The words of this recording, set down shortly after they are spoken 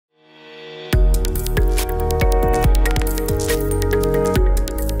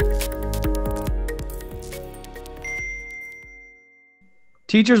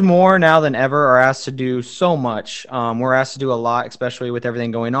Teachers more now than ever are asked to do so much. We're asked to do a lot, especially with everything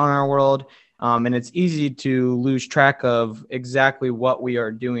going on in our world. And it's easy to lose track of exactly what we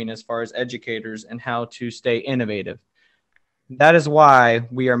are doing as far as educators and how to stay innovative. That is why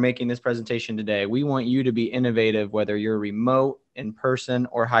we are making this presentation today. We want you to be innovative, whether you're remote, in person,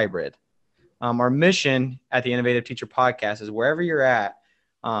 or hybrid. Our mission at the Innovative Teacher Podcast is wherever you're at,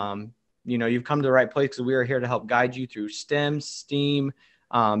 you've come to the right place because we are here to help guide you through STEM, STEAM,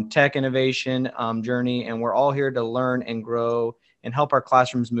 tech innovation journey. And we're all here to learn and grow and help our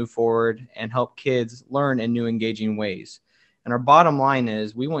classrooms move forward and help kids learn in new engaging ways. And our bottom line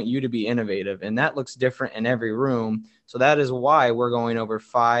is we want you to be innovative, and that looks different in every room. So that is why we're going over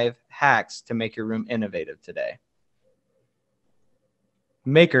 5 hacks to make your room innovative today.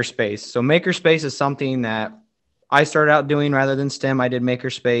 MakerSpace. So MakerSpace is something that I started out doing rather than STEM. I did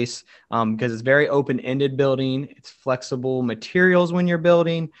MakerSpace because it's very open-ended building. It's flexible materials when you're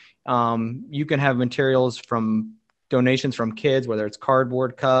building. You can have materials from donations from kids, whether it's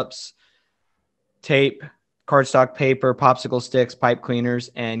cardboard cups, tape, cardstock paper, popsicle sticks, pipe cleaners,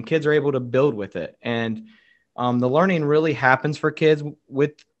 and kids are able to build with it. And the learning really happens for kids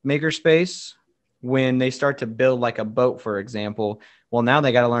with MakerSpace when they start to build like a boat, for example. Well, now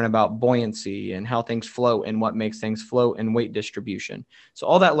they got to learn about buoyancy and how things float and what makes things float and weight distribution. So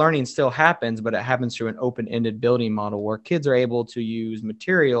all that learning still happens, but it happens through an open-ended building model where kids are able to use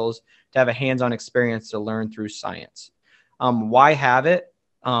materials to have a hands-on experience to learn through science. Why have it?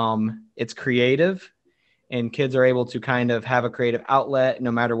 It's creative, and kids are able to kind of have a creative outlet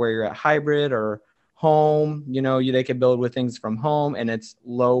no matter where you're at, hybrid or home. They could build with things from home, and it's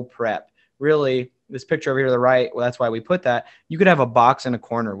low prep. Really, this picture over here to the right, well, that's why we put that. You could have a box in a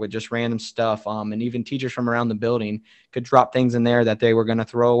corner with just random stuff. And even teachers from around the building could drop things in there that they were going to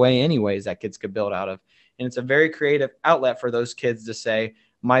throw away anyways that kids could build out of. And it's a very creative outlet for those kids to say,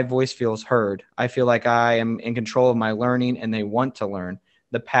 my voice feels heard. I feel like I am in control of my learning, and they want to learn.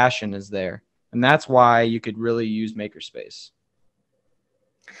 The passion is there. And that's why you could really use MakerSpace.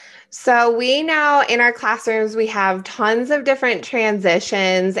 So we now in our classrooms, we have tons of different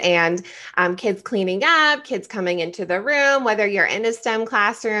transitions and kids cleaning up, kids coming into the room, whether you're in a STEM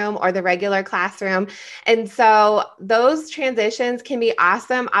classroom or the regular classroom. And so those transitions can be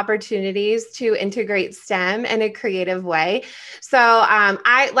awesome opportunities to integrate STEM in a creative way. So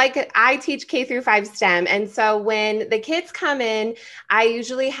I teach K through 5 STEM. And so when the kids come in, I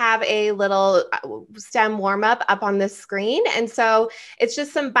usually have a little STEM warm up on the screen. And so it's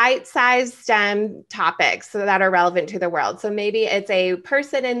just some bite-sized STEM topics that are relevant to the world. So maybe it's a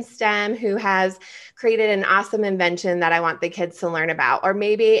person in STEM who has created an awesome invention that I want the kids to learn about. Or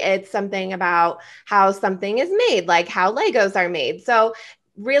maybe it's something about how something is made, like how Legos are made. So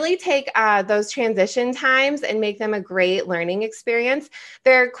really take those transition times and make them a great learning experience.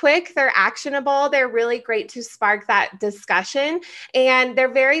 They're quick, they're actionable, they're really great to spark that discussion, and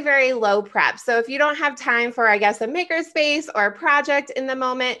they're very, very low prep. So if you don't have time for, a makerspace or a project in the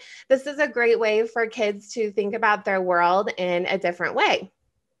moment, this is a great way for kids to think about their world in a different way.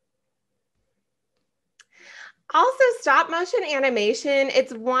 Also, stop motion animation.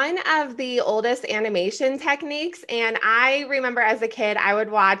 It's one of the oldest animation techniques. And I remember as a kid, I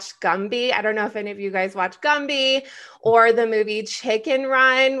would watch Gumby. I don't know if any of you guys watch Gumby or the movie Chicken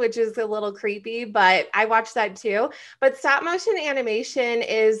Run, which is a little creepy, but I watched that too. But stop motion animation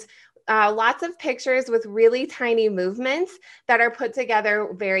is lots of pictures with really tiny movements that are put together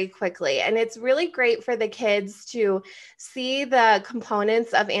very quickly. And it's really great for the kids to see the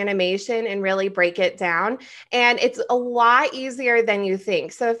components of animation and really break it down. And it's a lot easier than you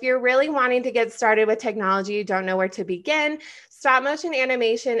think. So if you're really wanting to get started with technology, you don't know where to begin, stop motion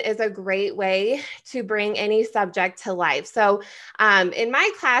animation is a great way to bring any subject to life. So in my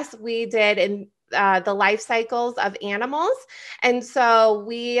class, we did the life cycles of animals. And so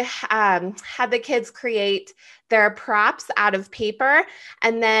we had the kids create their props out of paper,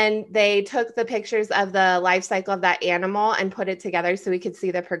 and then they took the pictures of the life cycle of that animal and put it together so we could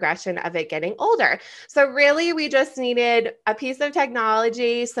see the progression of it getting older. So really, we just needed a piece of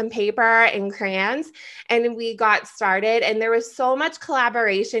technology, some paper and crayons, and we got started. And there was so much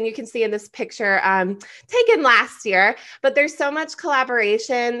collaboration. You can see in this picture taken last year, but there's so much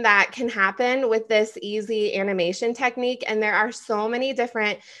collaboration that can happen with this easy animation technique. And there are so many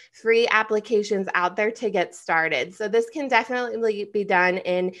different free applications out there to get started. So this can definitely be done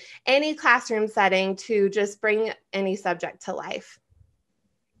in any classroom setting to just bring any subject to life.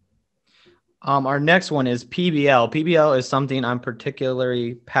 Our next one is PBL. PBL is something I'm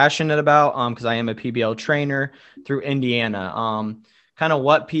particularly passionate about because I am a PBL trainer through Indiana. Kind of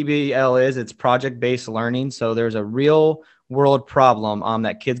what PBL is, it's project-based learning. So there's a real world problem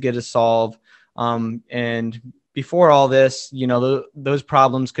that kids get to solve. And before all this, those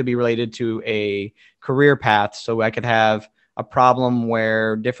problems could be related to a career path. So I could have a problem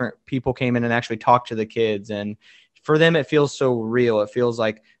where different people came in and actually talked to the kids, and for them it feels so real. It feels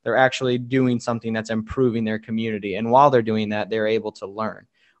like they're actually doing something that's improving their community, and while they're doing that, they're able to learn.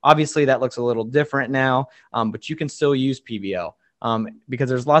 Obviously that looks a little different now, but you can still use PBL because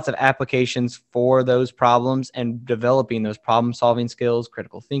there's lots of applications for those problems and developing those problem solving skills,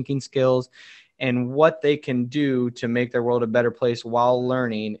 critical thinking skills, and what they can do to make their world a better place while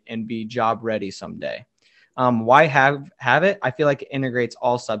learning and be job ready someday. Why have it? I feel like it integrates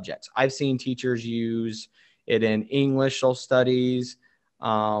all subjects. I've seen teachers use it in English, social studies,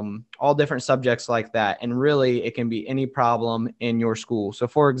 all different subjects like that. And really, it can be any problem in your school. So,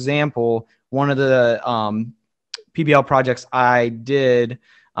 for example, one of the PBL projects I did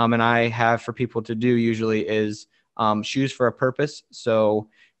and I have for people to do usually is shoes for a purpose. So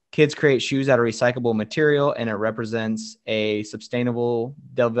kids create shoes out of recyclable material, and it represents a sustainable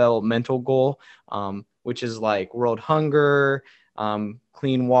developmental goal, which is like world hunger,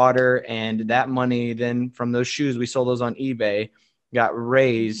 clean water. And that money then from those shoes, we sold those on eBay, got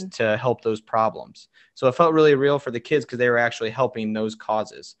raised to help those problems. So it felt really real for the kids because they were actually helping those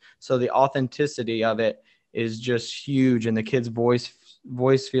causes. So the authenticity of it is just huge, and the kids' voice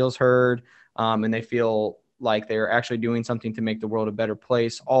feels heard, and they feel like they're actually doing something to make the world a better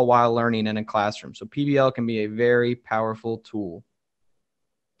place, all while learning in a classroom. So PBL can be a very powerful tool.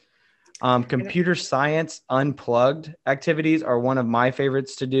 Computer science unplugged activities are one of my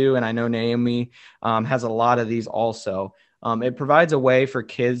favorites to do, and I know Naomi has a lot of these also. It provides a way for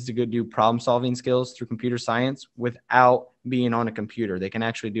kids to go do problem solving skills through computer science without being on a computer. They can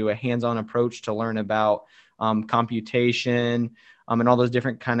actually do a hands-on approach to learn about computation and all those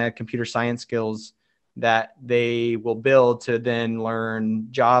different kind of computer science skills that they will build to then learn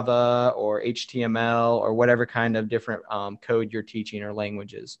Java or HTML or whatever kind of different code you're teaching or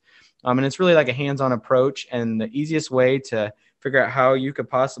languages. And it's really like a hands-on approach. And the easiest way to figure out how you could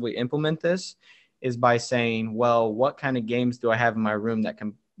possibly implement this is by saying, well, what kind of games do I have in my room that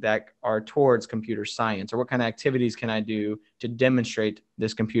are towards computer science, or what kind of activities can I do to demonstrate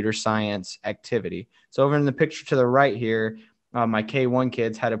this computer science activity? So over in the picture to the right here, my K1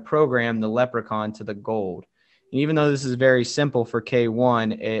 kids had to program the leprechaun to the gold. And even though this is very simple for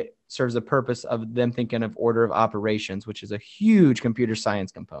K1, it serves the purpose of them thinking of order of operations, which is a huge computer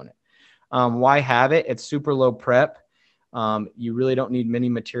science component. Why have it? It's super low prep. You really don't need many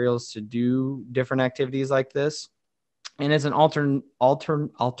materials to do different activities like this. And it's an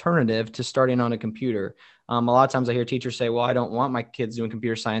alternative to starting on a computer. A lot of times I hear teachers say, well, I don't want my kids doing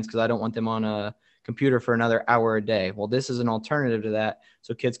computer science because I don't want them on a computer for another hour a day. Well, this is an alternative to that,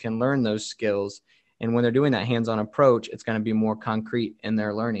 so kids can learn those skills. And when they're doing that hands-on approach, it's going to be more concrete in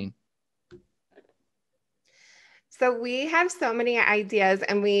their learning. So we have so many ideas,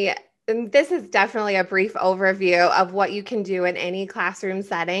 and this is definitely a brief overview of what you can do in any classroom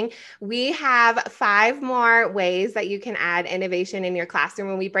setting. We have 5 more ways that you can add innovation in your classroom,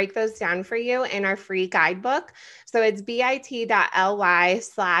 and we break those down for you in our free guidebook. So it's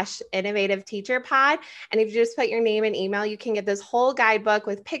bit.ly/innovativeteacherpod. And if you just put your name and email, you can get this whole guidebook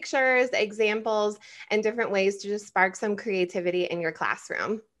with pictures, examples, and different ways to just spark some creativity in your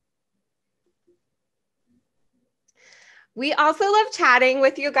classroom. We also love chatting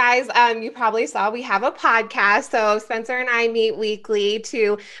with you guys. You probably saw we have a podcast. So Spencer and I meet weekly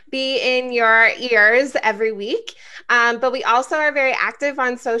to be in your ears every week. But we also are very active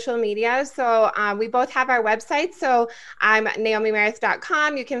on social media. So we both have our website. So I'm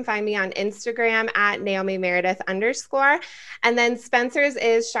NaomiMeredith.com. You can find me on Instagram at NaomiMeredith_. And then Spencer's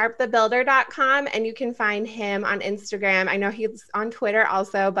is SharpTheBuilder.com. And you can find him on Instagram. I know he's on Twitter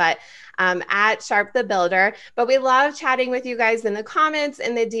also, but at Sharp the Builder. But we love chatting with you guys in the comments,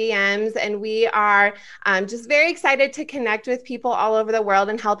 in the DMs, and we are just very excited to connect with people all over the world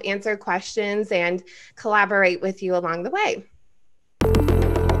and help answer questions and collaborate with you along the way.